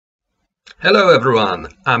Hello everyone,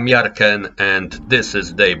 I'm JarKen and this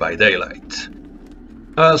is Day by Daylight.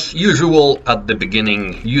 As usual, at the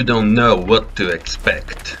beginning you don't know what to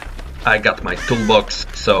expect. I got my toolbox,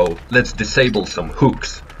 so let's disable some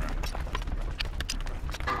hooks.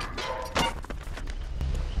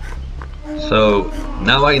 So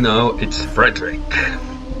now I know it's Frederick.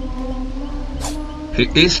 He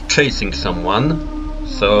is chasing someone,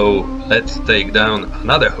 so let's take down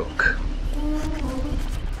another hook.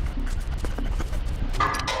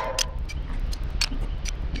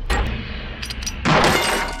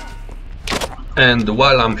 And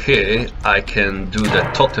while I'm here, I can do the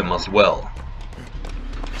totem as well.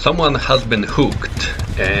 Someone has been hooked,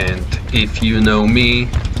 and if you know me,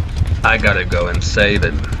 I gotta go and save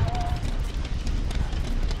him.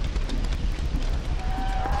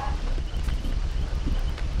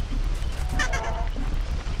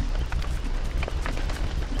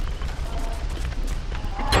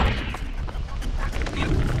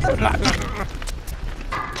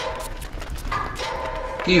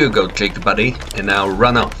 Here you go, Jake buddy, and now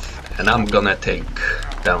run off, and I'm gonna take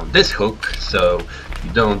down this hook so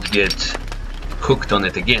you don't get hooked on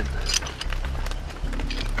it again.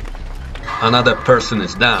 Another person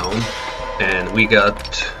is down, and we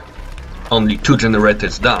got only 2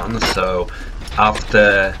 generators done, so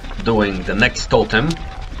after doing the next totem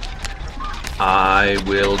I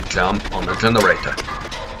will jump on the generator.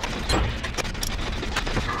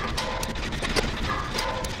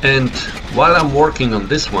 And while I'm working on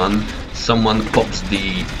this one, someone pops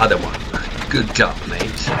the other one. Good job,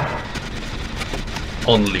 mate.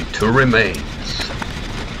 Only 2 remains.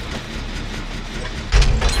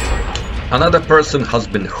 Another person has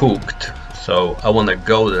been hooked, so I wanna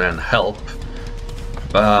go there and help.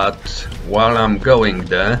 But while I'm going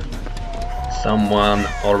there, someone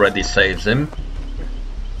already saves him.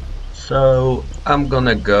 So I'm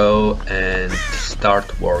gonna go and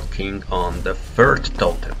start working on the 3rd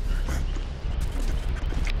totem.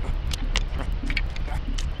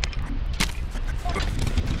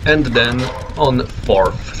 And then on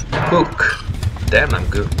 4th hook. Damn, I'm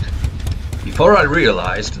good. Before I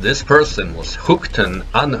realized, this person was hooked and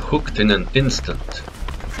unhooked in an instant.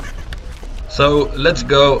 So let's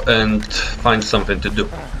go and find something to do.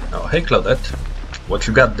 Oh, hey Claudette, what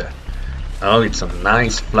you got there? Oh, it's a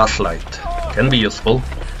nice flashlight. Can be useful.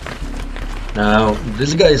 Now,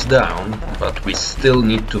 this guy is down, but we still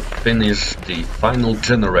need to finish the final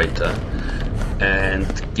generator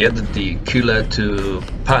and get the killer to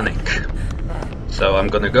panic. So I'm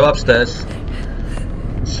gonna go upstairs,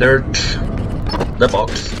 search the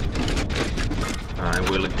box. I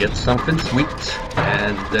will get something sweet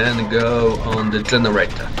and then go on the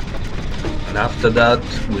generator. And after that,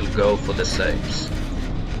 we'll go for the saves.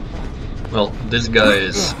 Well, this guy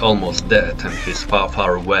is almost dead and he's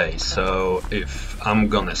far away, so if I'm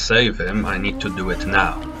gonna save him, I need to do it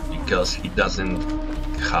now, because he doesn't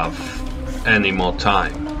have any more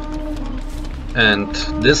time. And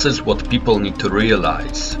this is what people need to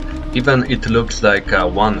realize. Even it looks like a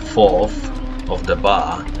 1/4 of the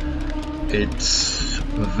bar, it's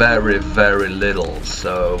very little,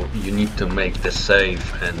 so you need to make the save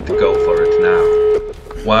and go for it now.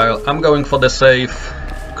 While I'm going for the save,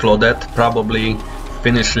 Claudette probably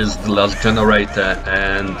finishes the last generator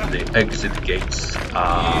and the exit gates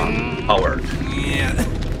are powered.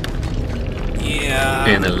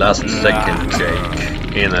 In the last second,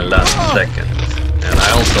 Jake. In the last second. And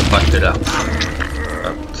I also packed it up.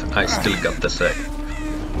 But I still got the save.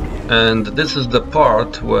 And this is the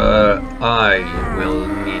part where I will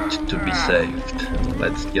need to be saved.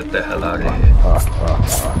 Let's get the hell out of here.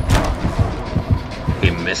 He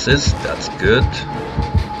misses, that's good.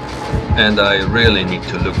 And I really need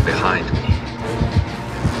to look behind me.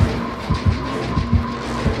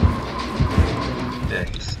 Yeah,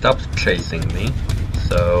 he stopped chasing me,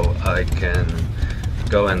 so I can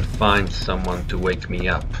go and find someone to wake me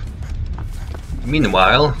up.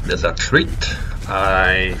 Meanwhile, there's a treat.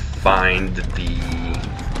 I find the...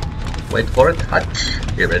 wait for it, hatch.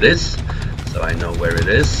 Here it is. So I know where it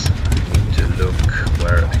is. I need to look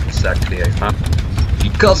where exactly I found it.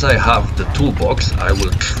 Because I have the toolbox, I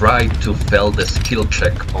will try to fail the skill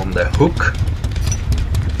check on the hook.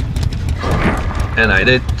 And I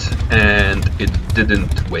did, and it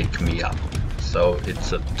didn't wake me up. So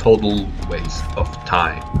it's a total waste of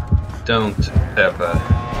time. Don't ever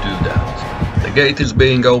do that. The gate is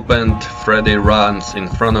being opened, Freddy runs in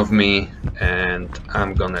front of me, and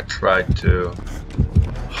I'm gonna try to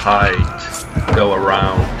hide, go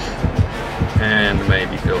around, and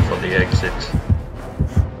maybe go for the exit.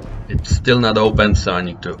 It's still not open, so I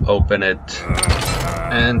need to open it.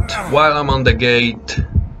 And while I'm on the gate,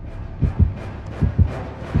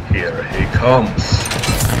 Here he comes.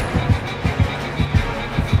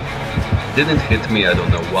 Didn't hit me, I don't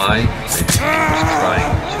know why. Maybe he was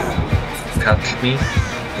trying to catch me,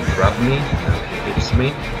 to grab me. Now he hits me.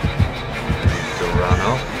 I need to run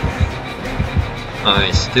off.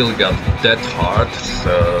 I still got that heart,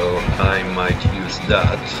 so I might use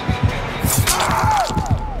that.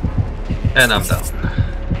 And I'm done.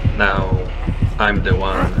 Now I'm the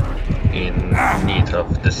one in need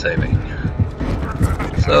of the saving.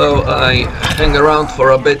 So I hang around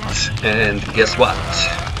for a bit, and guess what?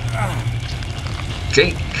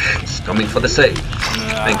 Jake is coming for the save.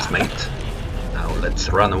 Thanks, mate. Now let's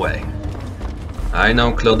run away. I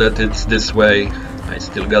know, Claudette, it's this way. I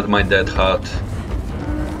still got my dead heart.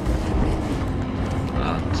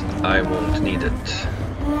 But I won't need it.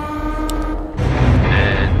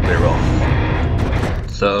 And we're off.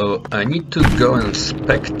 So I need to go and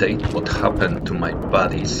spectate what happened to my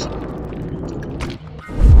buddies.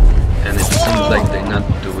 And it seems like they're not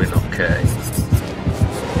doing okay.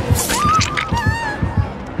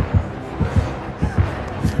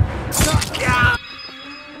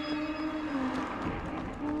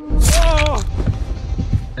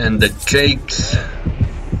 And the Jakes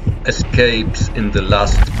escapes in the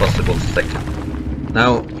last possible second.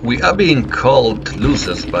 Now, we are being called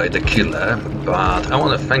losers by the killer, but I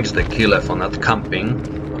want to thank the killer for not camping,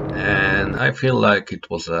 and I feel like it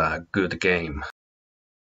was a good game.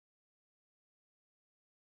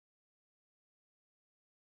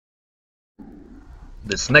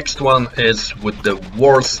 This next one is with the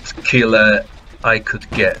worst killer I could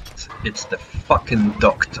get. It's the fucking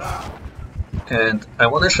doctor. And I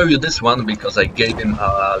want to show you this one because I gave him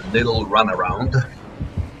a little runaround.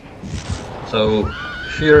 So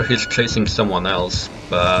here he's chasing someone else,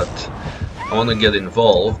 but I want to get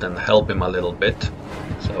involved and help him a little bit.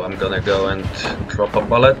 So I'm gonna go and drop a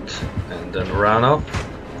bullet and then run off.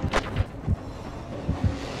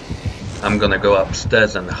 I'm gonna go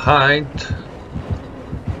upstairs and hide.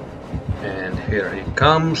 And here he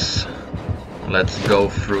comes. Let's go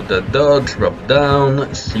through the door, drop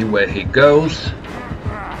down, see where he goes.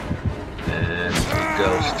 And he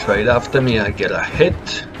goes straight after me, I get a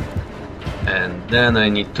hit. And then I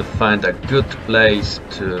need to find a good place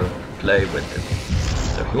to play with him.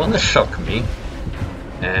 So he wanna shock me,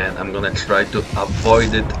 and I'm gonna try to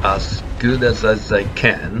avoid it as good as I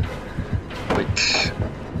can, which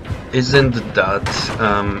isn't that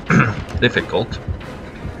difficult.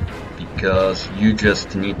 Because you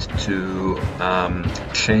just need to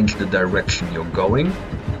change the direction you're going.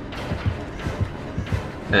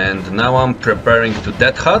 And now I'm preparing to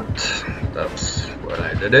death hut. That's where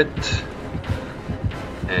I did it.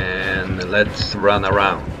 And let's run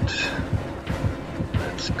around.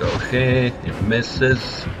 Let's go here. He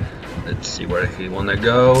misses. Let's see where he wanna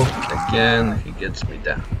go. Again, he gets me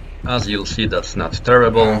down. As you'll see, that's not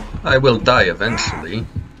terrible. I will die eventually,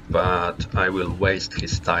 but I will waste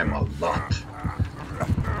his time a lot.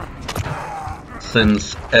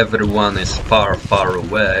 Since everyone is far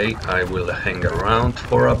away, I will hang around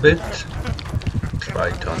for a bit.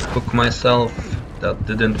 Try to unhook myself. That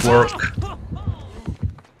didn't work.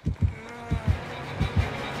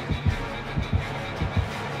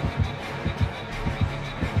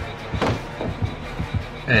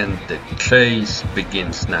 And the chase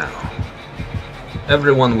begins now.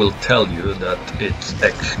 Everyone will tell you that it's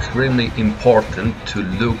extremely important to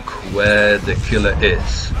look where the killer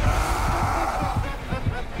is.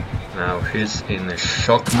 Now he's in a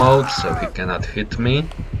shock mode, so he cannot hit me.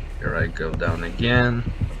 Here I go down again.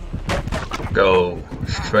 Go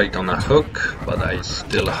straight on a hook, but I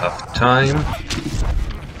still have time.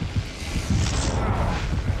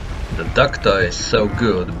 The doctor is so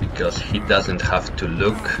good because he doesn't have to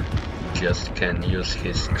look, he just can use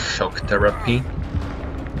his shock therapy.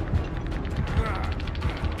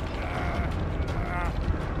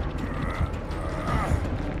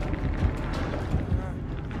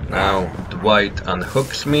 Now Dwight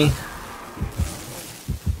unhooks me.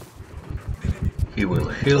 He will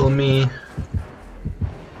heal me.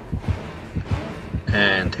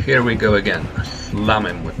 And here we go again. Slam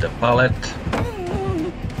him with the pallet.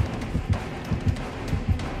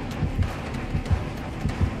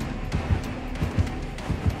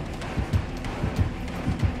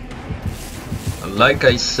 Like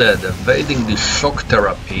I said, evading the shock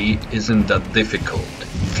therapy isn't that difficult.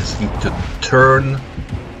 You just need to turn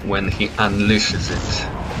when he unleashes it.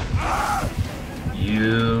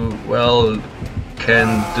 You, well,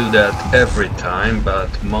 can do that every time,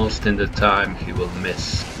 but most in the time he will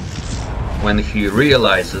miss. When he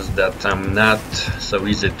realizes that I'm not so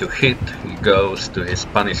easy to hit, he goes to his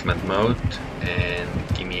punishment mode and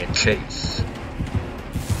give me a chase.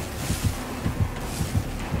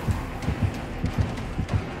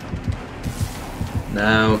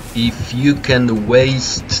 Now, if you can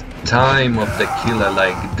waste time of the killer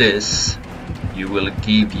like this, you will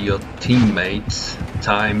give your teammates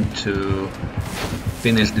time to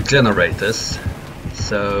finish the generators.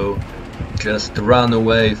 So just run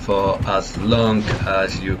away for as long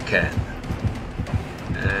as you can.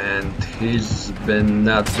 And he's been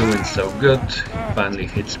not doing so good. He finally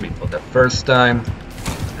hits me for the first time,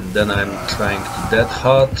 and then I'm trying to dead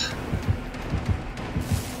hard.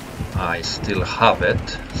 I still have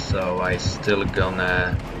it, so I still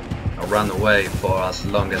gonna run away for as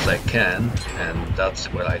long as I can, and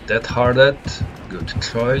that's where I dead harded. Good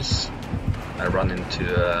choice. I run into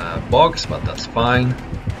a box, but that's fine.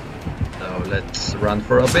 So let's run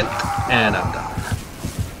for a bit, and I'm done.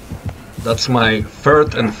 That's my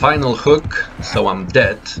third and final hook, so I'm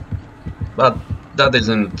dead. But that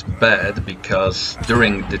isn't bad, because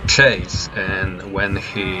during the chase and when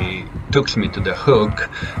he took me to the hook,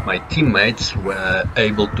 my teammates were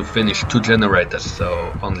able to finish 2 generators,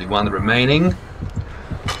 so only 1 remaining.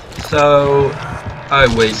 So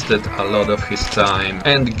I wasted a lot of his time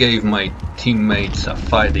and gave my teammates a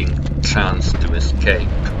fighting chance to escape.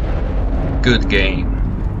 Good game.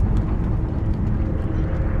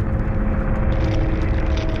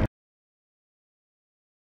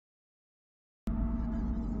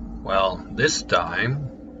 Well, this time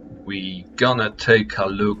we gonna take a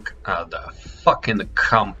look at a fucking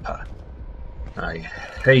camper. I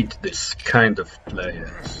hate this kind of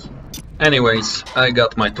players. Anyways, I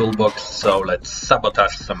got my toolbox, so let's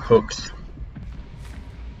sabotage some hooks.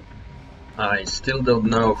 I still don't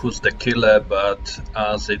know who's the killer, but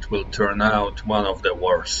as it will turn out, one of the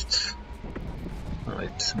worst.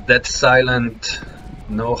 It's dead silent,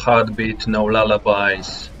 no heartbeat, no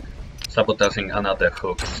lullabies. Sabotaging another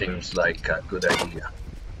hook seems like a good idea.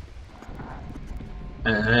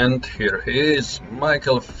 And here he is,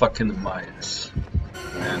 Michael fucking Myers.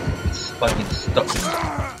 And he's fucking stopping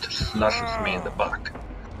me, slashes me in the back.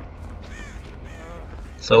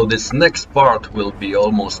 So this next part will be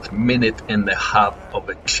almost a minute and a half of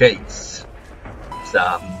a chase. It's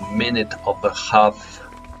a minute of a half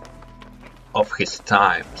of his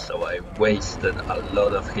time, so I wasted a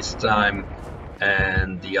lot of his time,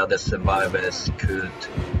 and the other survivors could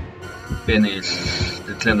finish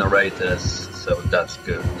the generators, so that's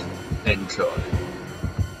good. Enjoy.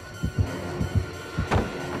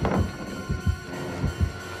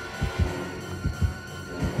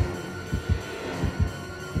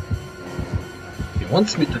 He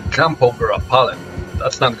wants me to jump over a pallet.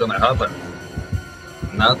 That's not gonna happen.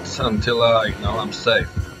 Not until I know I'm safe.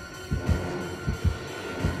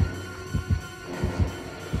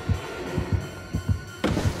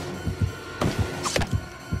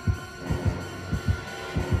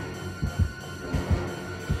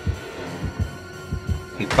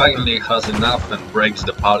 He finally has enough and breaks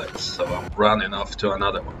the pallets, so I'm running off to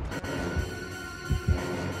another one.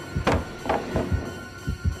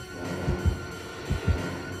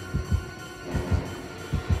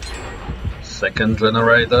 Second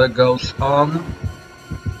generator goes on.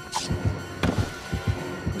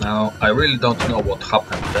 Now, I really don't know what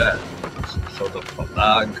happened there. Some sort of a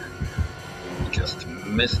lag. He just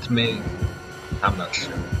missed me. I'm not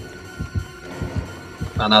sure.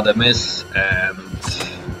 Another miss, and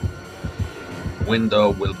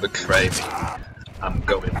window will betray me. I'm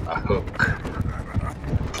going a hook.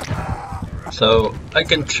 So I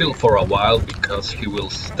can chill for a while because he will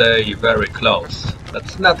stay very close.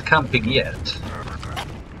 That's not camping yet.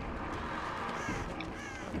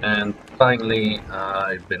 And finally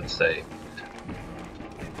I've been saved.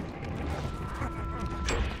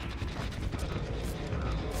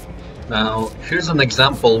 Now here's an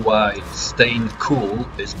example why staying cool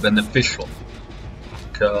is beneficial.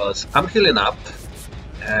 Because I'm healing up,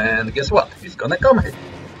 and guess what? He's gonna come here.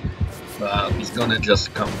 He's gonna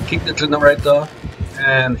just come kick the generator,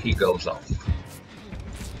 and he goes off.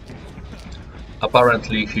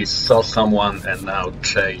 Apparently he saw someone and now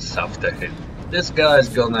chase after him. This guy's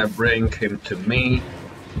gonna bring him to me,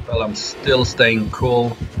 while I'm still staying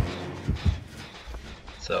cool.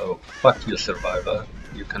 So fuck you, survivor,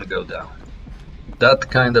 you can go down.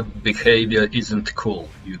 That kind of behavior isn't cool.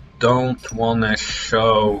 You don't wanna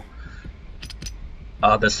show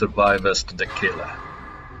other survivors to the killer,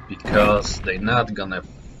 because they're not gonna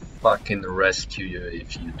fucking rescue you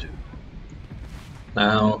if you do.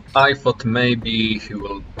 Now, I thought maybe he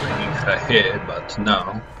will bring her here, but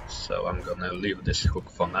no, so I'm gonna leave this hook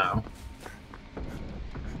for now.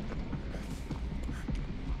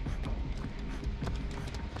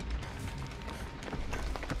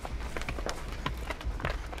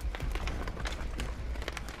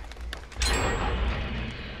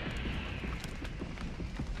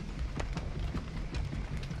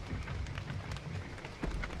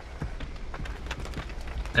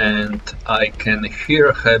 and I can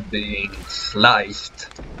hear her being sliced,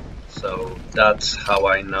 so that's how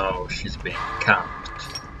I know she's being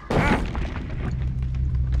camped.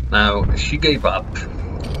 Now she gave up,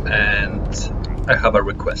 and I have a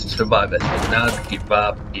request. Survivors, do not give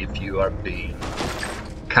up if you are being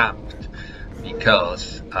camped,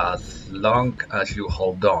 because as long as you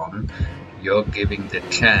hold on, you're giving the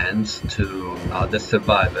chance to other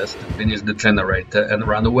survivors to finish the generator and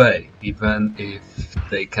run away, even if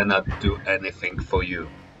they cannot do anything for you.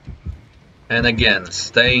 And again,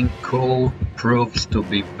 staying cool proves to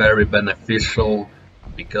be very beneficial,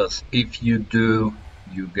 because if you do,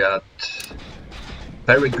 you got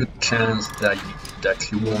very good chance that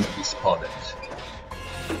you won't be spotted.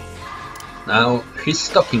 Now, he's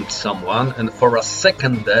stalking someone, and for a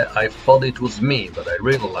second there I thought it was me, but I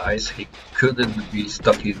realized he couldn't be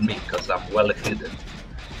stalking me because I'm well hidden.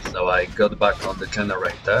 So I got back on the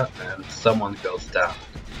generator and someone goes down.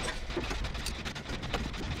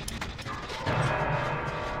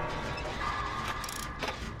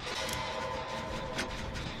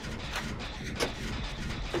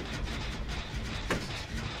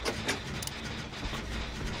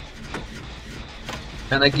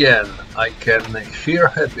 And again, I can hear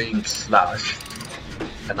her being slashed,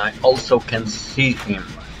 and I also can see him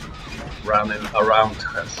running around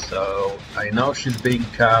her, so I know she's being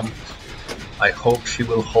camped. I hope she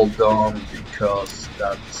will hold on, because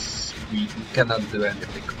we cannot do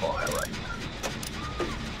anything for her right now.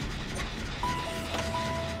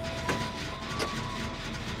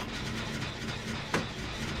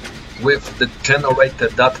 With the generator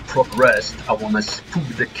that progressed, I wanna spook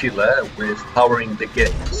the killer with powering the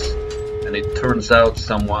gates, and it turns out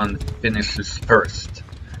someone finishes first.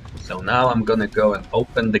 So now I'm gonna go and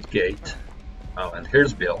open the gate. Oh, and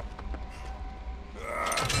here's Bill.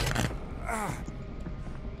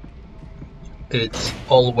 It's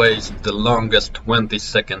always the longest 20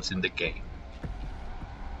 seconds in the game.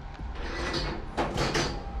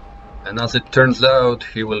 And as it turns out,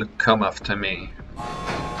 he will come after me.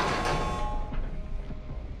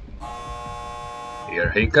 Here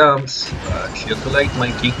he comes, but you're too late,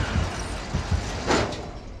 Mikey.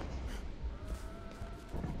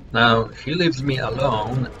 Now, he leaves me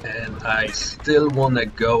alone, and I still wanna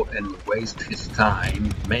go and waste his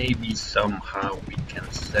time. Maybe somehow we can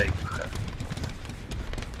save her.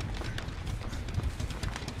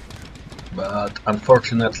 But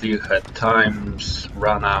unfortunately her time's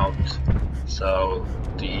run out, so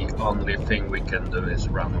the only thing we can do is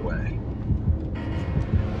run away.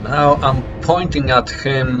 Now I'm pointing at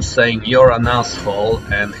him saying you're an asshole,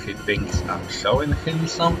 and he thinks I'm showing him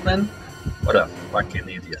something? What a fucking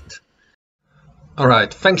idiot.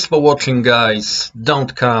 Alright, thanks for watching guys,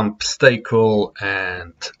 don't camp, stay cool,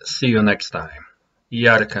 and see you next time.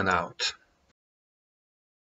 JarKen out.